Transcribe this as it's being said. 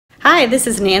Hi, this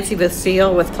is Nancy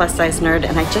Lucille with Plus Size Nerd,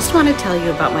 and I just want to tell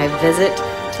you about my visit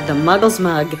to the MUGGLE'S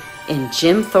MUG in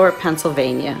Jim Thorpe,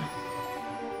 Pennsylvania.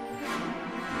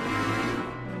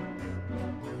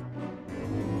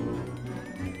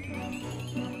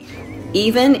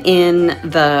 Even in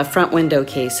the front window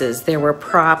cases, there were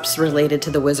props related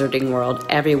to the Wizarding World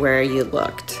everywhere you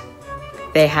looked.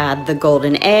 They had the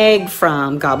golden egg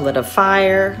from Goblet of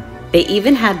Fire. They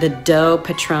even had the Doe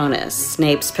Patronus,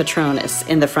 Snape's Patronus,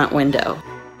 in the front window.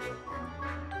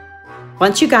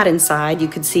 Once you got inside, you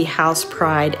could see house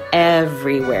pride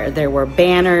everywhere. There were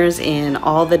banners in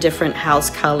all the different house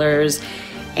colors,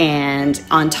 and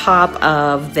on top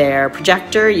of their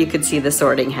projector, you could see the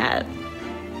Sorting Hat.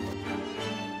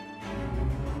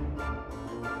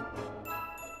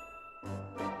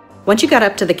 Once you got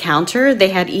up to the counter, they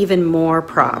had even more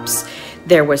props.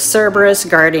 There was Cerberus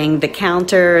guarding the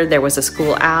counter, there was a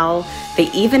school owl. They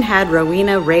even had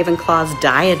Rowena Ravenclaw's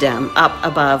diadem up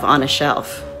above on a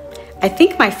shelf. I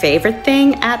think my favorite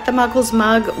thing at the MUGGLE'S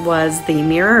MUG was the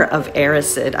mirror of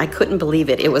Erised. I couldn't believe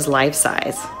it, it was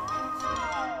life-size.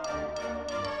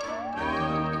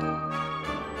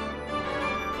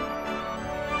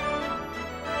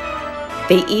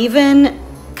 They even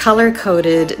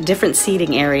color-coded different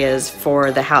seating areas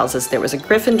for the houses. There was a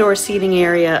Gryffindor seating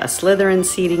area, a Slytherin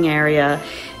seating area,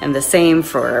 and the same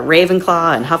for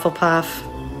Ravenclaw and Hufflepuff.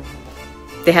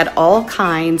 They had all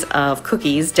kinds of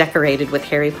cookies decorated with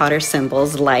Harry Potter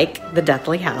symbols like the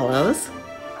Deathly Hallows.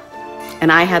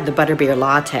 And I had the butterbeer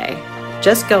latte.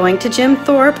 Just going to Jim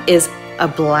Thorpe is a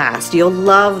blast. You'll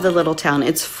love the little town.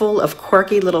 It's full of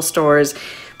quirky little stores,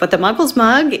 but the MUGGLE'S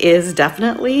MUG is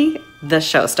definitely the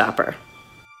showstopper.